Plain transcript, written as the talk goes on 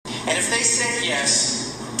And if they said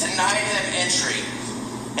yes, deny them entry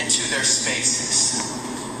into their spaces.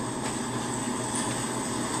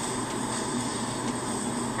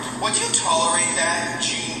 Would you tolerate that,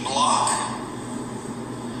 Gene Block?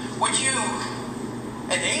 Would you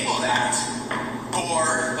enable that,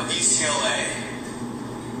 board of U.C.L.A.?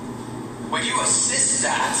 Would you assist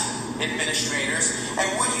that, administrators?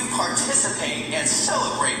 And would you participate and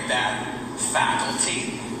celebrate that,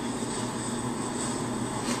 faculty?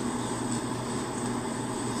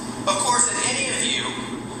 Of course, if any of you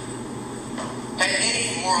had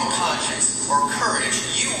any moral conscience or courage,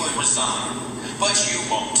 you would resign. But you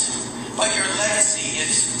won't. But your legacy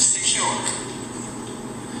is secure.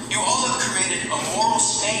 You all have created a moral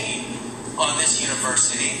stain on this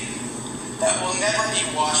university that will never be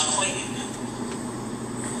washed clean.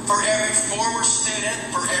 For every former student,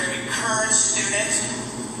 for every current student,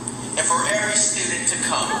 and for every student to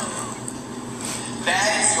come. That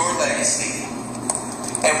is your legacy.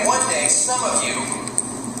 And one day, some of you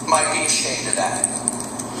might be ashamed of that.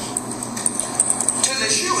 To the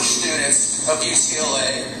Jewish students of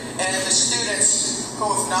U.C.L.A. and the students who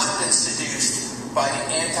have not been seduced by the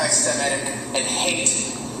anti-Semitic and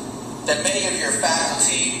hate that many of your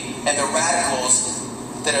faculty and the radicals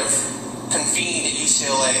that have convened at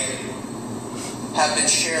U.C.L.A. have been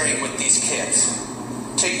sharing with these kids.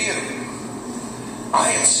 To you,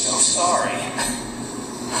 I am so sorry.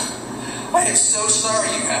 I am so sorry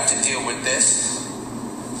you have to deal with this.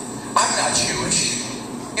 I'm not Jewish.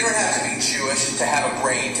 You don't have to be Jewish to have a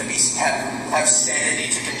brain, to have sanity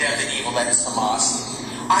to condemn the evil that is Hamas.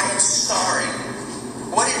 I am sorry.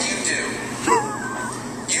 What did you do?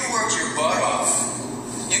 You worked your butt off.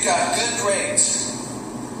 You got good grades.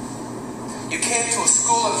 You came to a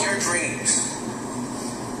school of your dreams.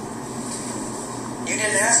 You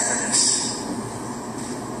didn't ask for this.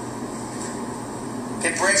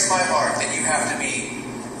 It breaks my heart that you have to be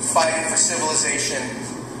fighting for civilization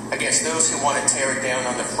against those who want to tear it down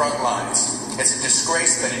on the front lines. It's a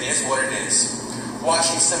disgrace, but it is what it is.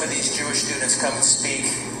 Watching some of these Jewish students come and speak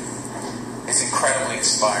is incredibly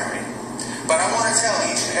inspiring. But I want to tell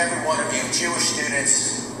each and every one of you, Jewish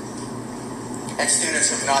students and students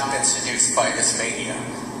who have not been seduced by this mania,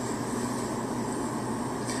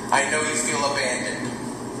 I know you feel abandoned.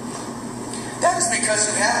 That is because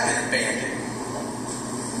you have been abandoned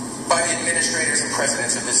by the administrators and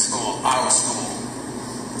presidents of this school, our school.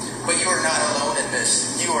 But you are not alone in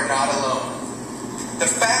this. You are not alone. The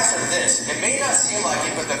facts are this. It may not seem like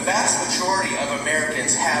it, but the vast majority of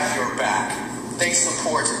Americans have your back. They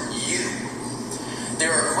support you.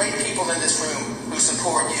 There are great people in this room who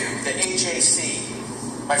support you. The AJC,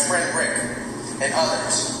 my friend Rick, and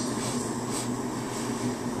others.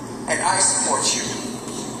 And I support you.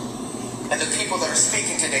 And the people that are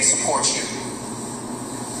speaking today support you.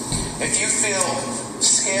 If you feel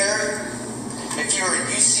scared, if you're at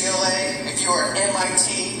U.C.L.A., if you're at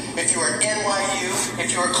MIT, if you're at NYU, if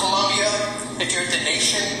you're at Columbia, if you're at the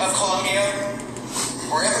nation of Columbia,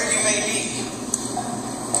 wherever you may be,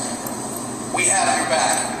 we have your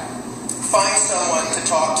back. Find someone to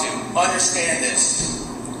talk to. Understand this.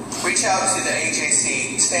 Reach out to the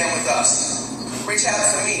AJC. Stand with us. Reach out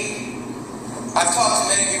to me. I've talked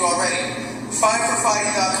to many of you already.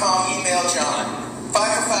 FightForFighting.com, email John.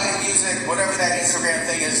 Fight for Fighting Music, whatever that Instagram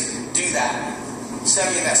thing is, do that.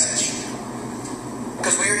 Send me a message.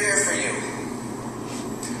 Because we're here for you.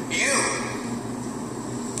 You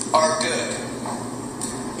are good.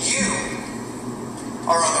 You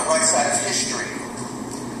are on the right side of history.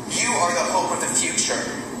 You are the hope of the future.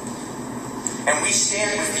 And we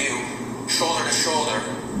stand with you, shoulder to shoulder.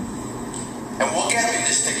 And we'll get through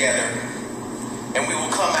this together. And we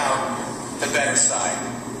will come out the better side.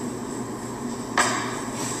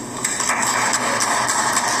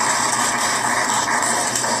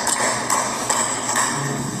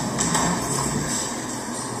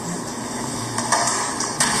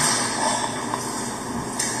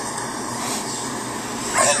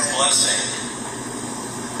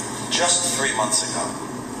 Just 3 months ago,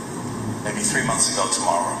 maybe 3 months ago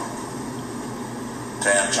tomorrow, to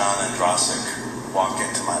have John Andrasik walk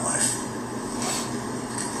into my life.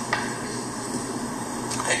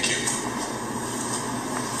 Thank you.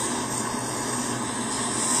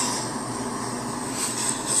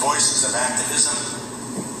 The voices of activism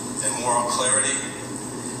and moral clarity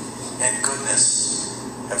and goodness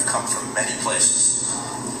have come from many places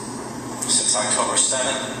since October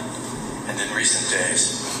 7th and in recent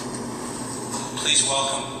days. Please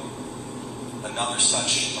welcome another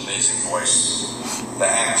such amazing voice, the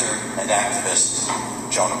actor and activist,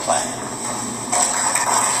 Jonah Platt.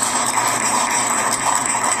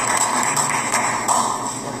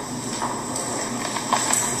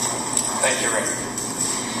 accurate.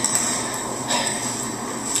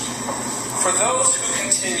 For those who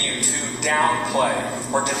continue to downplay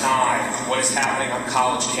or deny what is happening on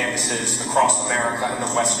college campuses across America and the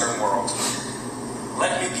Western world,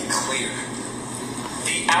 let me be clear.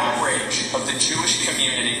 The outrage of the Jewish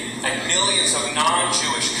community and millions of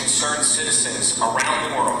non-Jewish concerned citizens around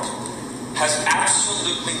the world has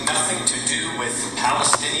absolutely nothing to do with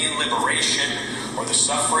Palestinian liberation or the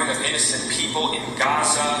suffering of innocent people in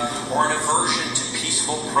Gaza or an aversion to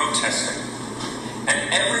peaceful protesting.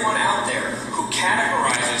 And everyone out there who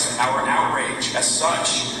categorizes our outrage as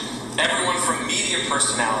such, everyone from media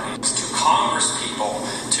personalities to Congress people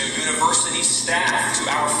to university staff to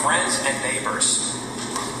our friends and neighbors,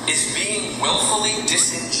 is being willfully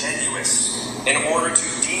disingenuous in order to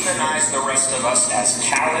demonize the rest of us as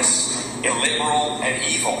callous, illiberal, and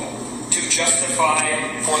evil, to justify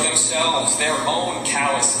for themselves their own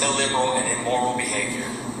callous, illiberal, and immoral behavior.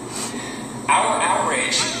 Our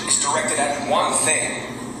outrage is directed at one thing,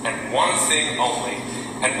 and one thing only,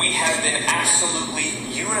 and we have been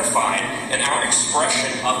absolutely unified in our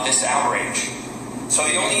expression of this outrage. So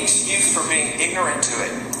the only excuse for being ignorant to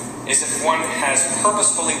it is if one has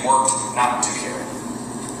purposefully worked not to hear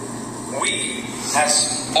it. We,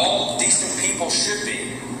 as all decent people should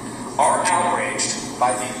be, are outraged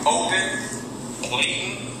by the open,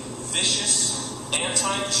 blatant, vicious,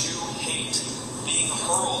 anti-Jew hate being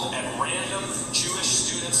hurled at random Jewish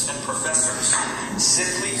students and professors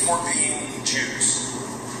simply for being Jews,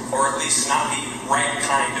 or at least not the right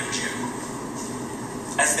kind of Jew,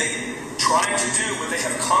 as they try to do what they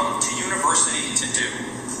have come to university to do: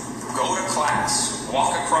 go to class,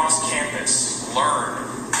 walk across campus, learn,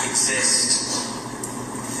 exist.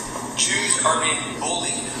 Jews are being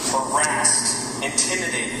bullied, harassed,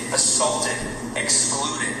 intimidated, assaulted,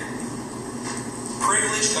 excluded.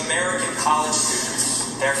 Privileged American college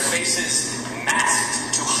students, their faces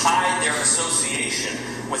masked to hide their association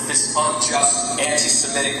with this unjust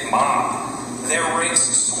anti-Semitic mob, their ranks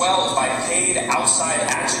swelled by paid outside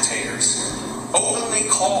agitators, openly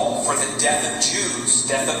call for the death of Jews,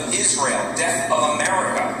 death of Israel, death of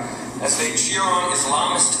America, as they cheer on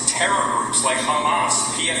Islamist terror groups like Hamas,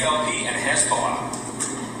 PFLP, and Hezbollah.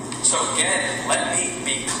 So again, let me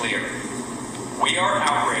be clear. We are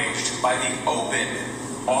outraged by the open,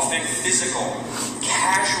 often physical,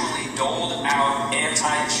 casually doled out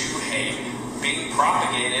anti-Jew hate being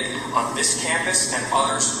propagated on this campus and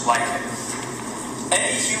others like it.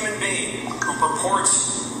 Any human being who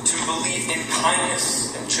purports to believe in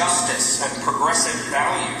kindness and justice and progressive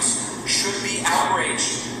values should be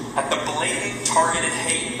outraged at the blatant targeted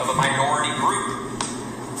hate of a minority group.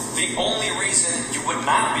 The only reason you would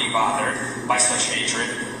not be bothered by such hatred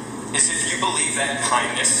is if you believe that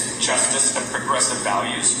kindness, justice, and progressive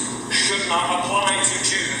values should not apply to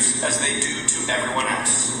Jews as they do to everyone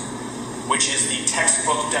else, which is the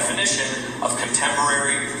textbook definition of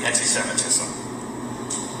contemporary anti-Semitism.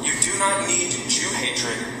 You do not need Jew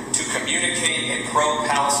hatred to communicate a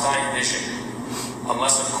pro-Palestine vision,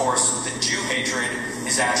 unless, of course, the Jew hatred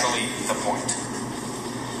is actually the point.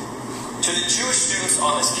 To the Jewish students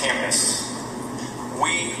on this campus,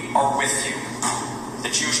 we are with you. The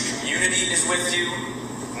Jewish community is with you.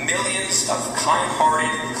 Millions of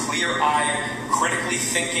kind-hearted, clear-eyed, critically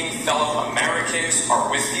thinking fellow Americans are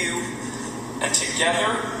with you. And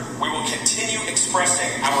together, we will continue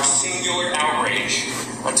expressing our singular outrage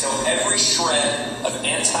until every shred of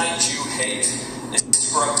anti-Jew hate is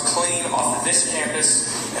scrubbed clean off of this campus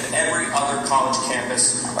and every other college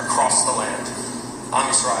campus across the land.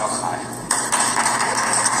 I'm MrKamhi.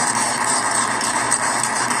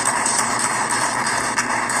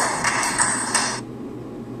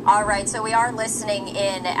 All right, so we are listening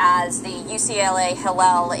in as the U.C.L.A.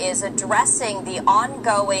 Hillel is addressing the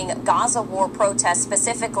ongoing Gaza war protests,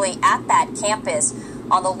 specifically at that campus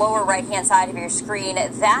on the lower right-hand side of your screen.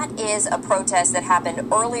 That is a protest that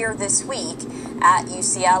happened earlier this week at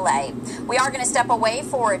U.C.L.A. We are going to step away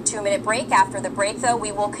for a 2-minute break. After the break, though,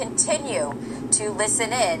 we will continue to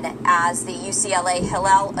listen in as the U.C.L.A.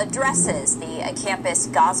 Hillel addresses the campus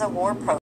Gaza war protest.